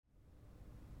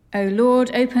O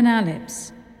Lord, open our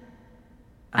lips,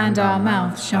 and our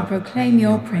mouth shall proclaim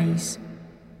your praise.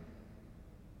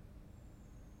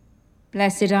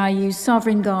 Blessed are you,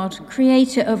 sovereign God,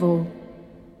 creator of all.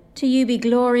 To you be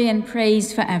glory and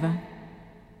praise forever.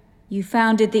 You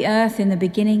founded the earth in the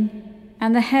beginning,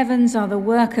 and the heavens are the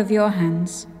work of your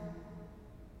hands.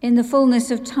 In the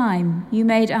fullness of time you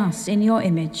made us in your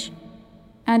image,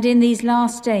 and in these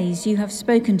last days you have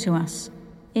spoken to us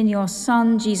in your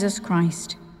Son, Jesus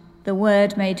Christ, the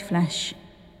Word made flesh.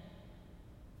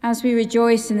 As we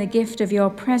rejoice in the gift of your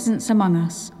presence among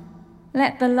us,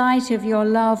 let the light of your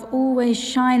love always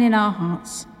shine in our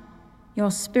hearts, your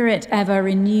Spirit ever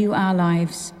renew our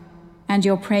lives, and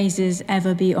your praises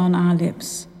ever be on our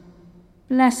lips.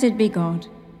 Blessed be God,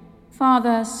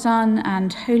 Father, Son,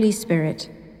 and Holy Spirit.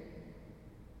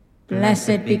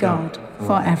 Blessed be God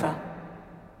forever.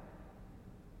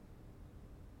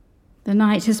 The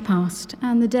night has passed,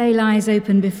 and the day lies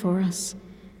open before us.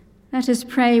 Let us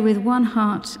pray with one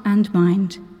heart and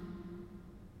mind.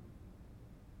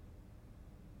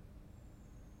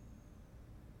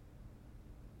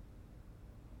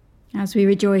 As we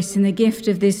rejoice in the gift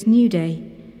of this new day,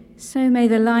 so may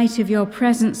the light of your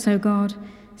presence, O God,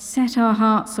 set our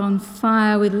hearts on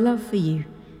fire with love for you,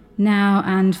 now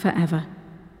and forever.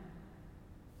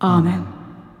 Amen.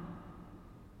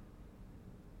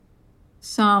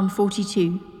 Psalm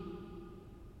 42.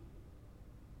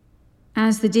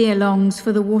 As the deer longs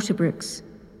for the water brooks,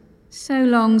 so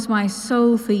longs my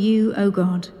soul for you, O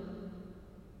God.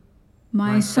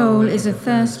 My soul is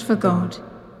athirst for God,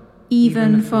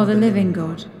 even for the living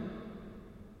God.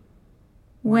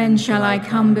 When shall I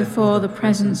come before the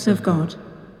presence of God?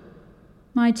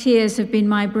 My tears have been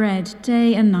my bread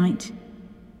day and night,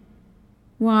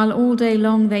 while all day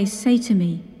long they say to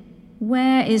me,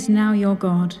 where is now your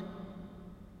God?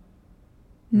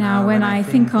 Now when I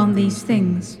think on these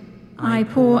things, I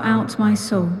pour out my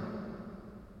soul.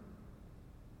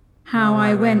 How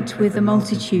I went with the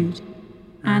multitude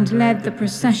and led the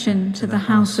procession to the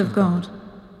house of God,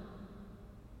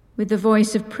 with the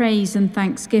voice of praise and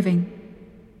thanksgiving,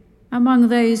 among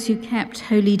those who kept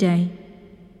holy day.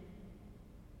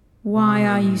 Why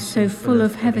are you so full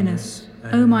of heaviness,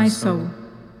 O my soul?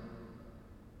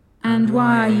 And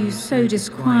why are you so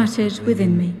disquieted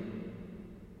within me?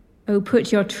 O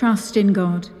put your trust in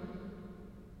God.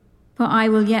 For I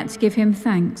will yet give him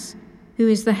thanks, who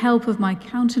is the help of my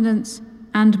countenance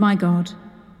and my God.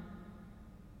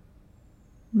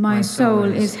 My soul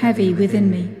is heavy within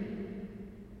me.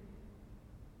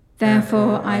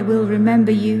 Therefore I will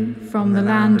remember you from the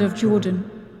land of Jordan,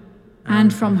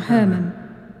 and from Hermon,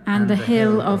 and the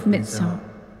hill of Mizar.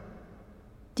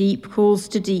 Deep calls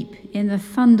to deep in the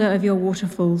thunder of your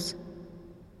waterfalls.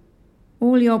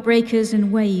 All your breakers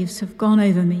and waves have gone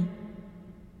over me.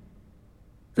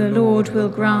 The Lord will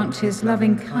grant his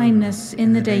loving kindness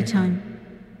in the daytime.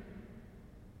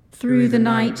 Through the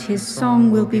night his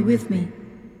song will be with me,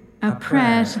 a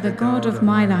prayer to the God of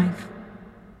my life.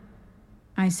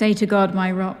 I say to God,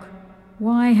 my rock,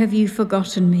 why have you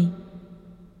forgotten me?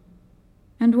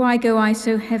 And why go I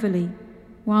so heavily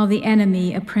while the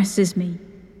enemy oppresses me?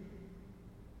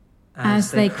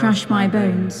 As they crush my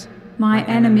bones, my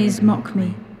enemies mock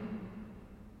me.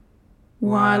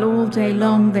 While all day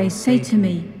long they say to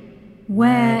me,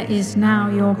 where is now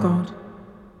your God?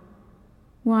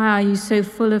 Why are you so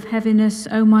full of heaviness,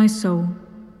 O my soul?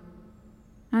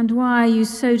 And why are you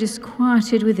so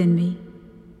disquieted within me?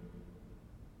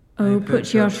 O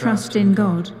put your trust in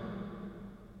God.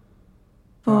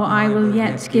 For I will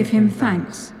yet give him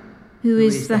thanks, who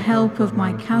is the help of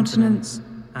my countenance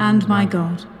and my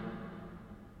God.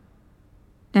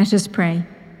 Let us pray.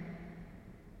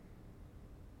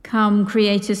 Come,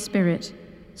 Creator Spirit,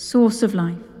 source of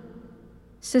life,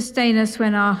 sustain us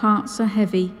when our hearts are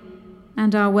heavy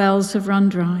and our wells have run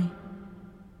dry.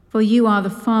 For you are the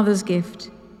Father's gift,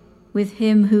 with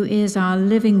him who is our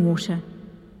living water,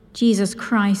 Jesus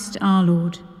Christ our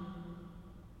Lord.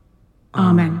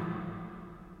 Amen.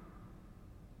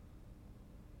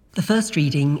 The first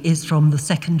reading is from the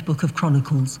second book of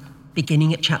Chronicles,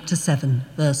 beginning at chapter 7,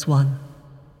 verse 1.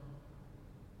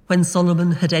 When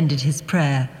Solomon had ended his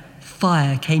prayer,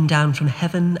 fire came down from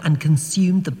heaven and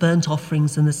consumed the burnt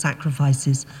offerings and the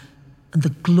sacrifices, and the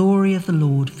glory of the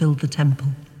Lord filled the temple.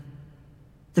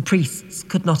 The priests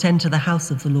could not enter the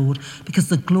house of the Lord, because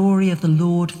the glory of the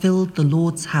Lord filled the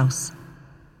Lord's house.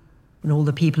 When all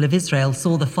the people of Israel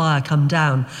saw the fire come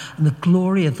down and the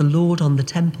glory of the Lord on the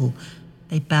temple,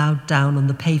 they bowed down on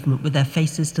the pavement with their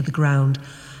faces to the ground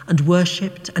and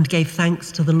worshipped and gave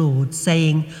thanks to the Lord,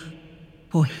 saying,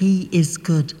 For he is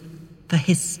good, for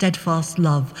his steadfast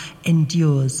love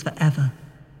endures forever.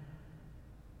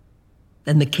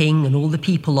 Then the king and all the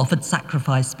people offered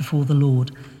sacrifice before the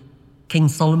Lord. King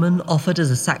Solomon offered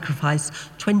as a sacrifice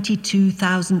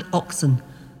 22,000 oxen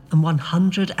and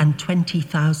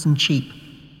 120,000 sheep.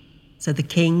 So the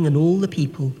king and all the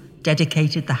people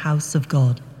dedicated the house of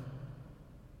God.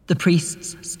 The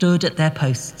priests stood at their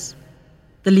posts.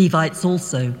 The Levites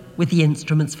also, with the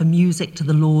instruments for music to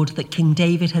the Lord that King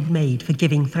David had made for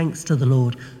giving thanks to the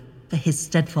Lord, for his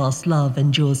steadfast love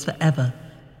endures forever,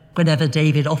 whenever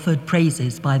David offered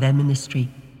praises by their ministry.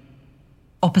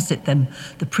 Opposite them,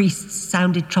 the priests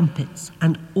sounded trumpets,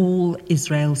 and all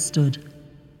Israel stood.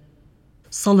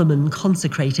 Solomon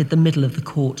consecrated the middle of the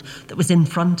court that was in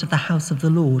front of the house of the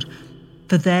Lord,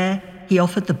 for there he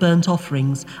offered the burnt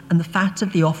offerings and the fat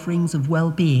of the offerings of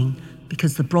well-being,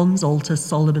 because the bronze altar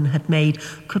Solomon had made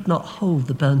could not hold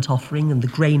the burnt offering and the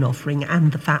grain offering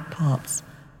and the fat parts.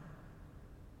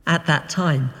 At that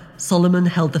time, Solomon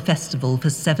held the festival for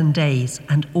 7 days,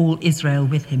 and all Israel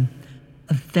with him,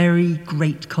 a very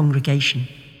great congregation,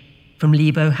 from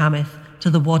Lebo Hamath to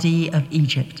the Wadi of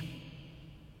Egypt.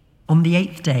 On the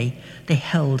 8th day, they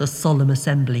held a solemn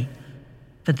assembly,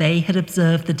 for they had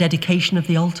observed the dedication of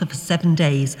the altar for 7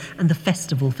 days and the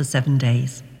festival for 7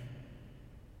 days.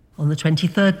 On the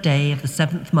 23rd day of the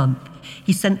 7th month,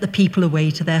 he sent the people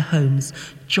away to their homes,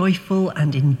 joyful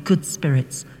and in good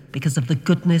spirits, because of the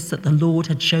goodness that the Lord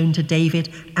had shown to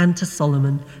David and to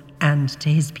Solomon and to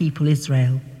his people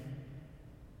Israel.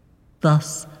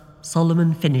 Thus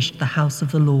Solomon finished the house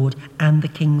of the Lord and the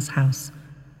king's house.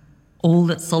 All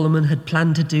that Solomon had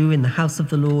planned to do in the house of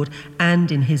the Lord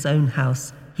and in his own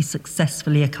house, he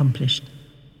successfully accomplished.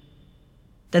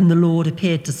 Then the Lord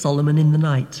appeared to Solomon in the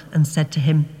night and said to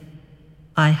him,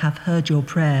 "I have heard your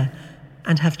prayer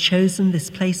and have chosen this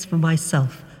place for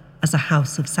myself as a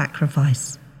house of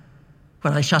sacrifice.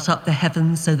 When I shut up the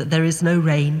heavens so that there is no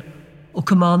rain, or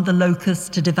command the locusts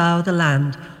to devour the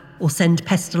land, or send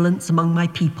pestilence among my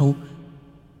people,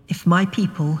 if my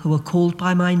people who are called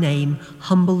by my name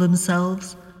humble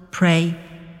themselves, pray,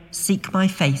 seek my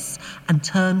face, and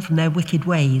turn from their wicked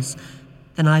ways,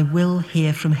 then I will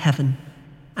hear from heaven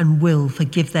and will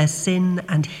forgive their sin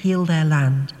and heal their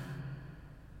land.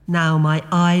 Now my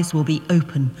eyes will be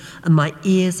open and my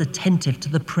ears attentive to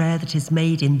the prayer that is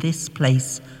made in this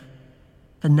place.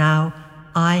 For now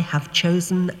I have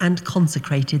chosen and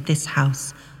consecrated this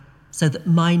house, so that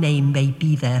my name may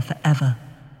be there forever.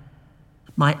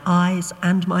 My eyes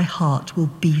and my heart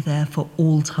will be there for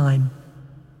all time.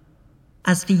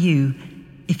 As for you,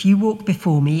 if you walk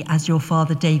before me as your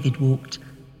father David walked,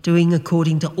 doing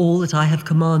according to all that I have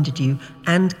commanded you,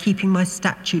 and keeping my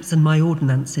statutes and my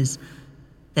ordinances,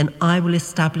 then I will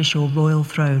establish your royal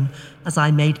throne, as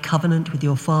I made covenant with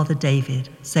your father David,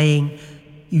 saying,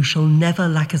 you shall never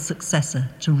lack a successor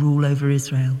to rule over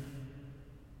Israel.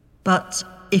 But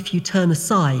if you turn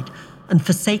aside and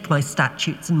forsake my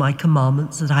statutes and my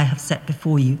commandments that I have set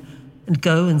before you, and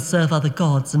go and serve other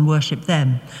gods and worship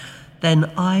them, then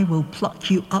I will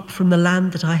pluck you up from the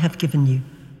land that I have given you.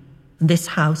 And this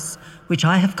house, which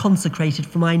I have consecrated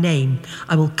for my name,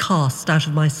 I will cast out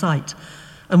of my sight,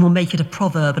 and will make it a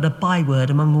proverb and a byword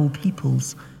among all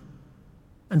peoples.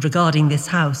 And regarding this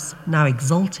house, now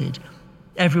exalted,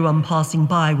 everyone passing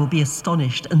by will be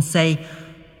astonished and say,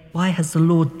 why has the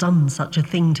Lord done such a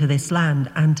thing to this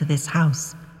land and to this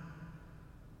house?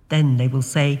 Then they will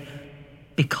say,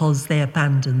 because they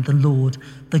abandoned the Lord,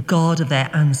 the God of their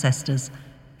ancestors,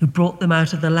 who brought them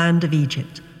out of the land of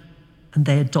Egypt, and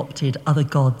they adopted other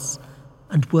gods,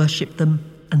 and worshipped them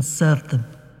and served them.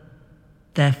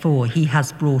 Therefore he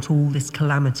has brought all this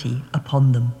calamity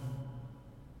upon them.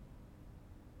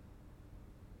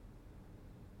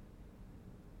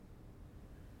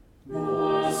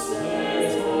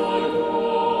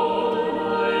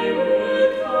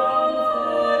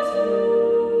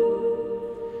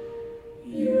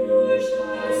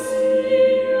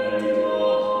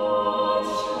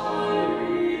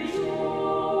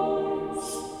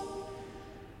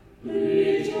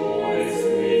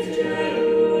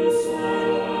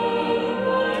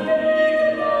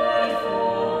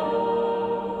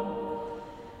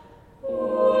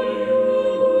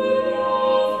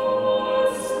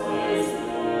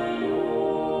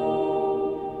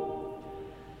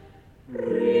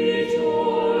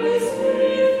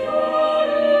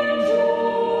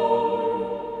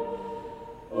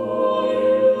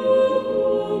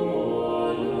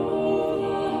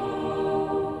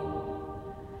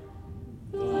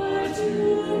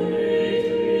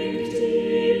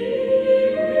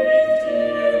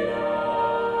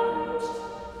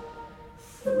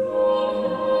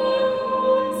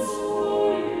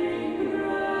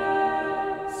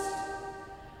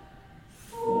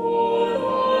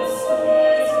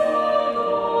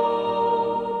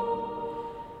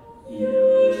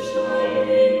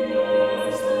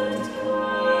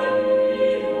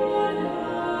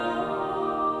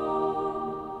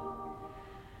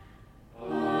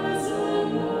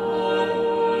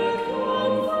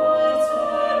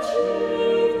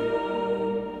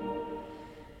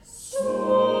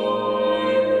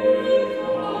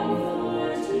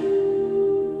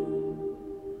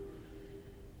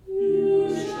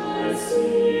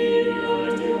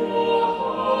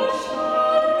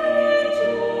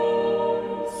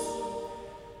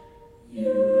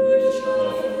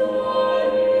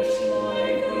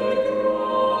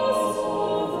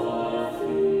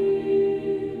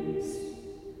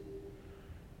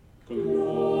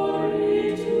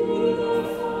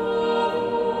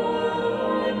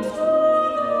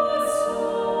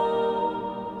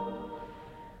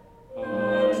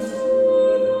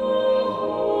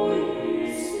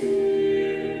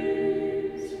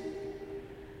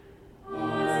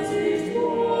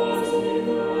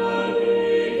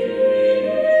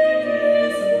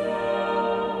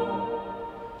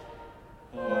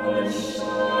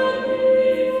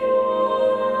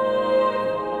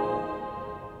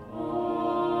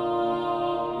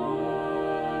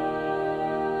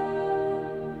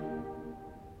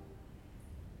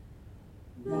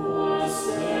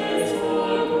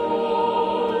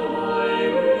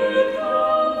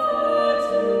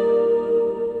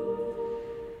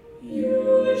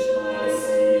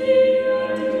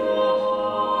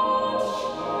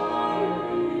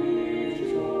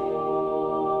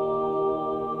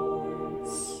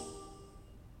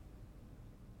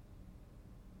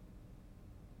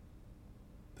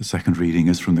 The second reading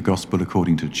is from the Gospel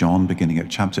according to John, beginning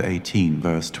at chapter 18,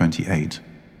 verse 28.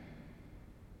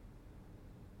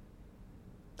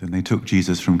 Then they took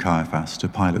Jesus from Caiaphas to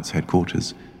Pilate's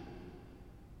headquarters.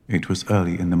 It was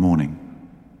early in the morning.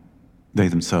 They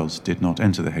themselves did not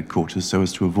enter the headquarters so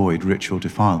as to avoid ritual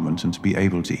defilement and to be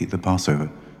able to eat the Passover.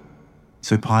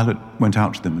 So Pilate went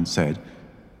out to them and said,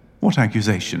 "What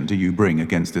accusation do you bring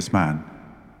against this man?"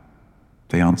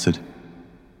 They answered,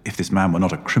 "If this man were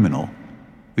not a criminal,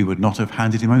 we would not have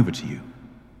handed him over to you."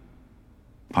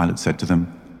 Pilate said to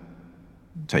them,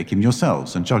 "Take him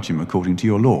yourselves and judge him according to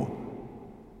your law."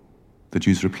 The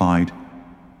Jews replied,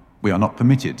 "We are not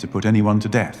permitted to put anyone to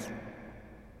death."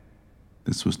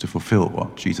 This was to fulfill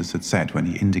what Jesus had said when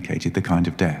he indicated the kind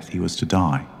of death he was to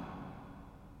die.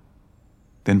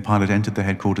 Then Pilate entered the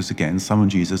headquarters again,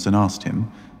 summoned Jesus, and asked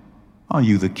him, "Are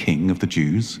you the king of the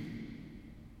Jews?"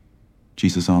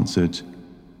 Jesus answered,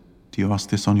 "Do you ask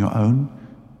this on your own,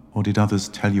 or did others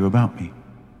tell you about me?"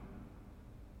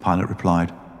 Pilate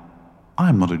replied, "I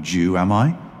am not a Jew, am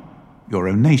I? Your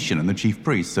own nation and the chief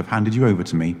priests have handed you over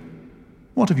to me.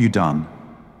 What have you done?"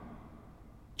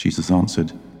 Jesus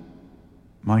answered,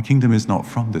 "My kingdom is not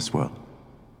from this world.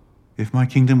 If my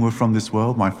kingdom were from this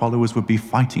world, my followers would be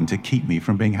fighting to keep me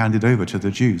from being handed over to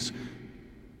the Jews.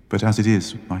 But as it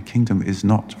is, my kingdom is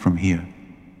not from here."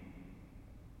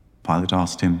 Pilate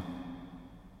asked him,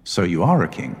 "So you are a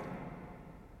king?"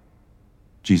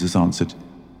 Jesus answered,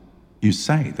 "You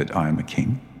say that I am a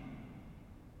king.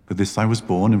 For this I was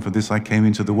born, and for this I came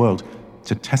into the world,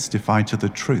 to testify to the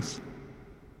truth.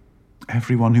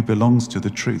 Everyone who belongs to the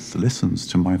truth listens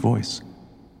to my voice."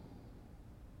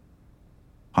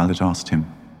 Pilate asked him,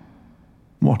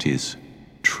 "What is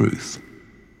truth?"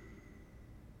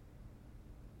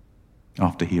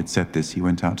 After he had said this, he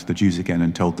went out to the Jews again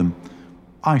and told them,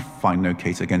 "I find no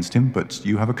case against him, but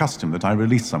you have a custom that I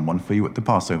release someone for you at the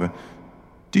Passover.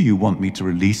 Do you want me to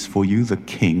release for you the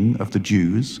king of the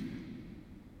Jews?"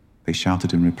 They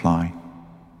shouted in reply,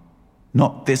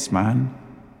 "Not this man,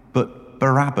 but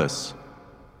Barabbas."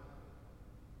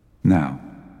 Now,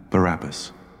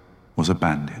 Barabbas was a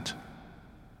bandit.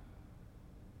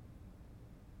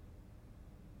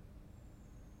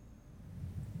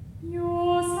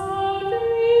 Your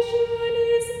salvation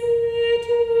is near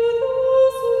to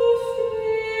those who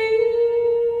fear you,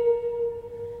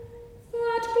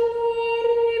 that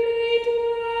glory may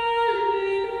dwell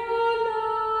in our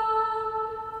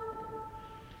land.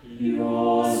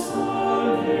 Your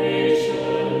salvation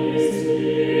is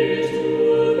near to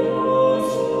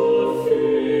those who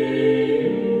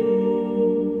fear you,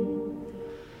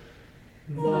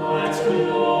 that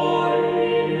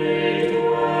glory may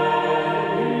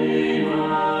dwell in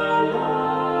our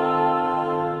land.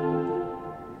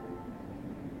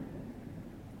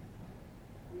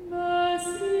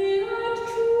 Mercy and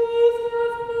truth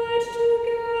have met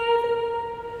together,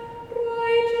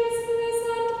 righteousness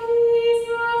and peace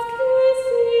have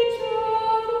kissed each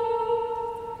other.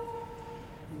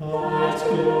 That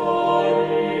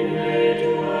glory may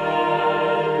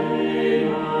dwell in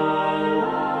our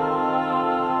land.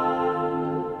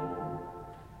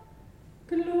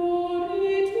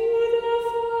 Glory to the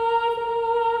Father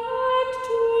and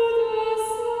to the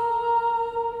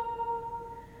Son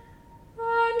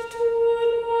and to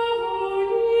the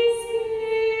Holy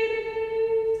Spirit.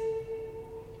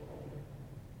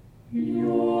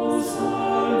 Your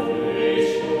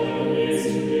salvation is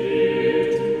near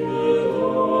to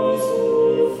those who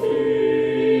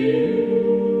fear you,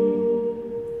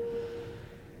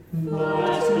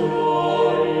 that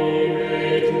glory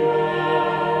may dwell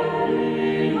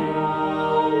in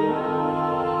our land.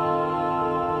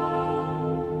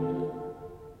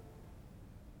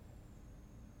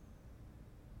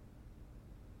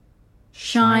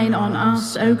 Shine on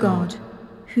us, O God,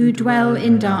 who dwell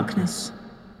in darkness,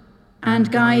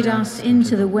 and guide us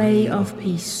into the way of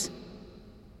peace.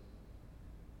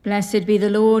 Blessed be the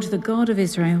Lord, the God of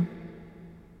Israel,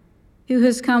 who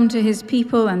has come to his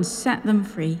people and set them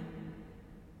free.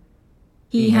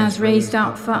 He has raised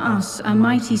up for us a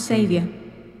mighty Saviour,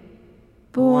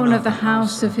 born of the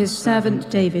house of his servant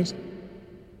David.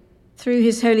 Through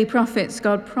his holy prophets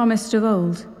God promised of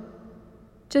old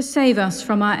to save us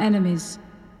from our enemies,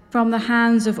 from the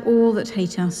hands of all that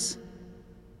hate us,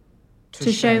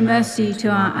 to show mercy to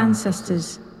our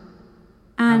ancestors,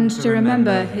 and to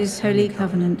remember his holy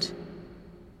covenant.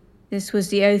 This was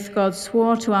the oath God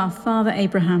swore to our father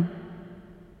Abraham,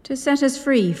 to set us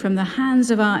free from the hands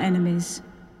of our enemies,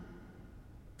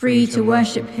 free to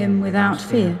worship him without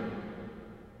fear,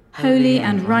 holy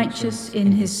and righteous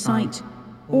in his sight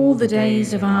all the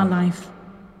days of our life.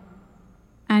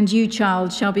 And And you,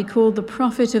 child, shall be called the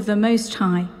prophet of the Most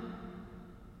High.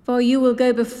 For you will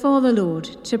go before the Lord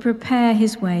to prepare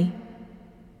his way,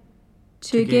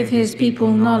 to give his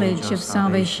people knowledge of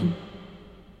salvation,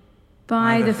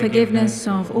 by the forgiveness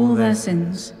of all their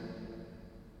sins.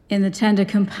 In the tender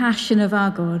compassion of our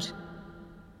God,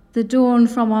 the dawn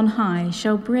from on high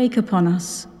shall break upon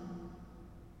us,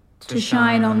 to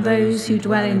shine on those who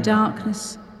dwell in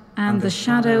darkness and the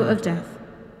shadow of death,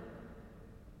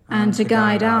 and to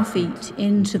guide our feet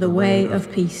into the way of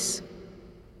peace.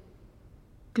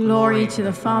 Glory to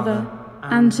the Father,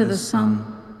 and to the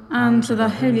Son, and to the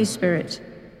Holy Spirit,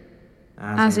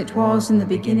 as it was in the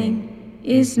beginning,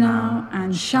 is now,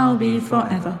 and shall be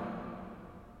forever.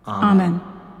 Amen.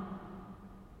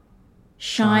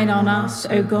 Shine on us,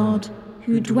 O God,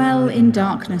 who dwell in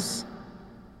darkness,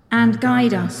 and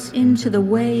guide us into the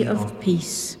way of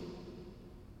peace.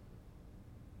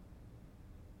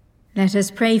 Let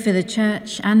us pray for the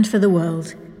Church and for the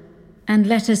world, and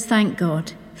let us thank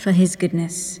God for his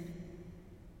goodness.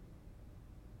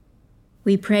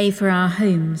 We pray for our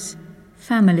homes,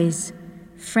 families,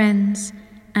 friends,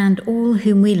 and all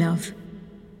whom we love.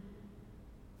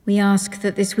 We ask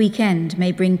that this weekend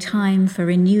may bring time for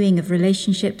renewing of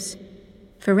relationships,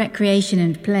 for recreation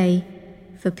and play,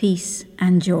 for peace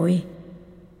and joy.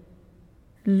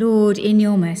 Lord, in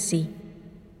your mercy,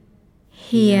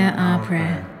 hear our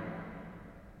prayer.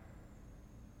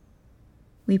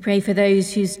 We pray for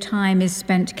those whose time is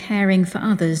spent caring for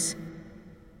others.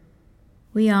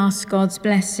 We ask God's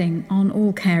blessing on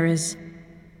all carers,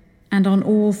 and on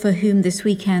all for whom this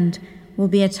weekend will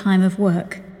be a time of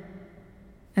work,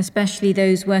 especially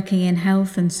those working in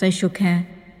health and social care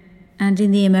and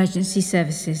in the emergency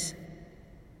services.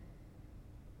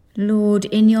 Lord,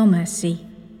 in your mercy,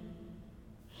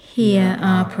 hear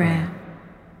our prayer.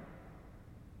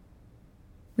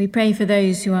 We pray for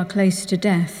those who are close to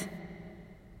death.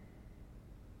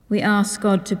 We ask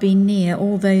God to be near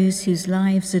all those whose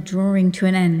lives are drawing to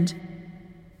an end,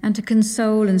 and to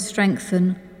console and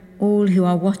strengthen all who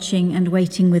are watching and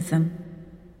waiting with them.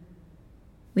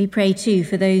 We pray too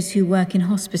for those who work in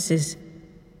hospices,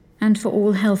 and for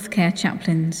all healthcare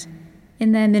chaplains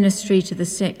in their ministry to the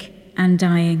sick and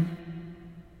dying.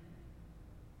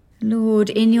 Lord,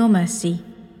 in your mercy,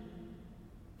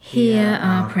 hear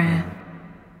our prayer.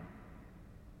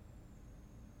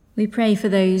 We pray for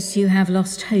those who have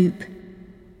lost hope.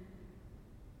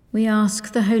 We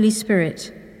ask the Holy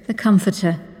Spirit, the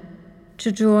Comforter,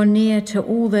 to draw near to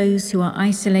all those who are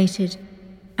isolated,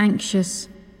 anxious,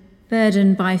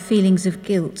 burdened by feelings of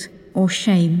guilt or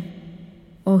shame,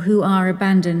 or who are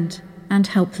abandoned and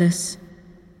helpless.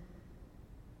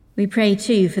 We pray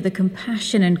too for the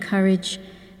compassion and courage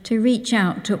to reach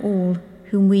out to all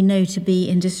whom we know to be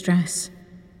in distress.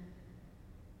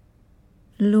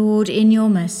 Lord, in your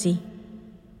mercy,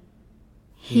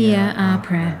 hear our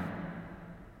prayer.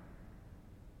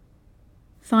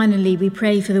 Finally, we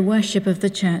pray for the worship of the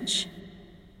Church.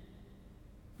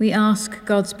 We ask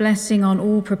God's blessing on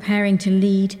all preparing to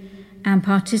lead and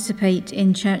participate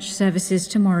in church services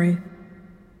tomorrow,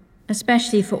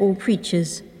 especially for all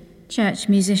preachers, church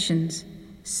musicians,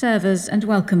 servers and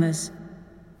welcomers,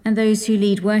 and those who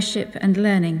lead worship and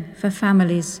learning for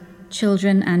families,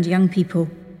 children and young people.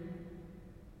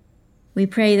 We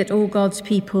pray that all God's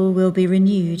people will be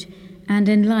renewed and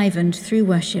enlivened through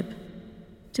worship,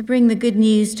 to bring the good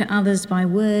news to others by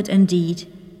word and deed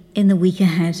in the week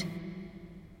ahead.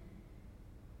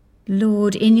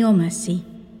 Lord, in your mercy,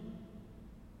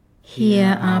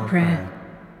 hear our prayer.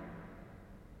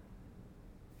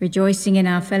 Rejoicing in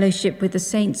our fellowship with the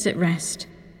saints at rest,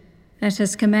 let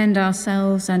us commend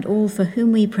ourselves and all for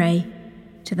whom we pray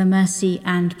to the mercy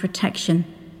and protection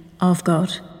of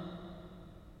God.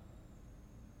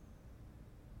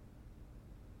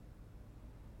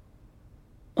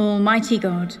 Almighty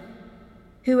God,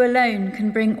 who alone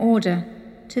can bring order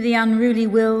to the unruly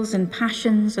wills and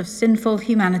passions of sinful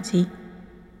humanity,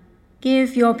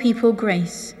 give your people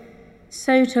grace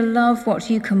so to love what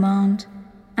you command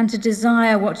and to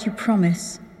desire what you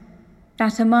promise,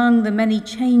 that among the many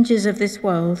changes of this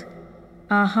world,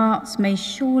 our hearts may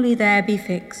surely there be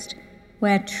fixed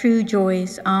where true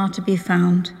joys are to be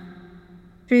found.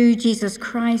 Through Jesus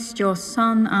Christ, your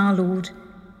Son, our Lord,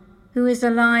 who is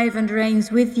alive and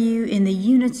reigns with you in the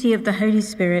unity of the Holy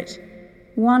Spirit,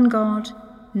 one God,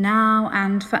 now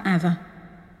and forever.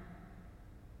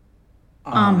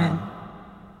 Amen.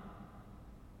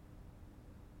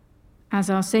 As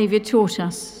our Saviour taught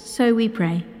us, so we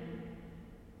pray.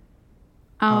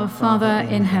 Our Father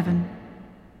in heaven,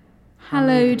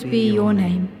 hallowed be your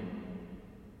name.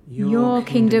 Your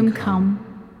kingdom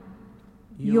come,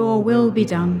 your will be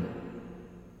done,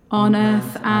 on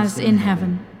earth as in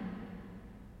heaven.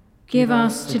 Give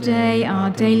us today our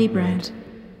daily bread.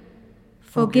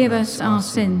 Forgive us our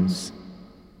sins,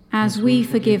 as we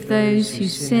forgive those who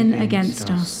sin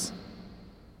against us.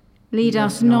 Lead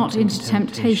us not into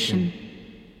temptation,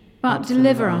 but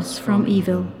deliver us from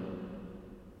evil.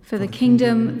 For the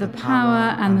kingdom, the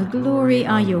power, and the glory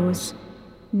are yours,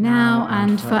 now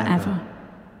and forever.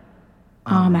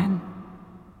 Amen.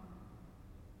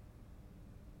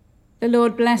 The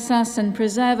Lord bless us and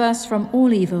preserve us from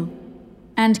all evil,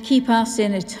 and keep us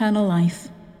in eternal life.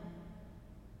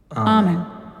 Amen.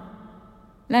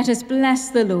 Let us bless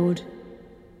the Lord.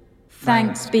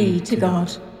 Thanks be to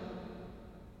God.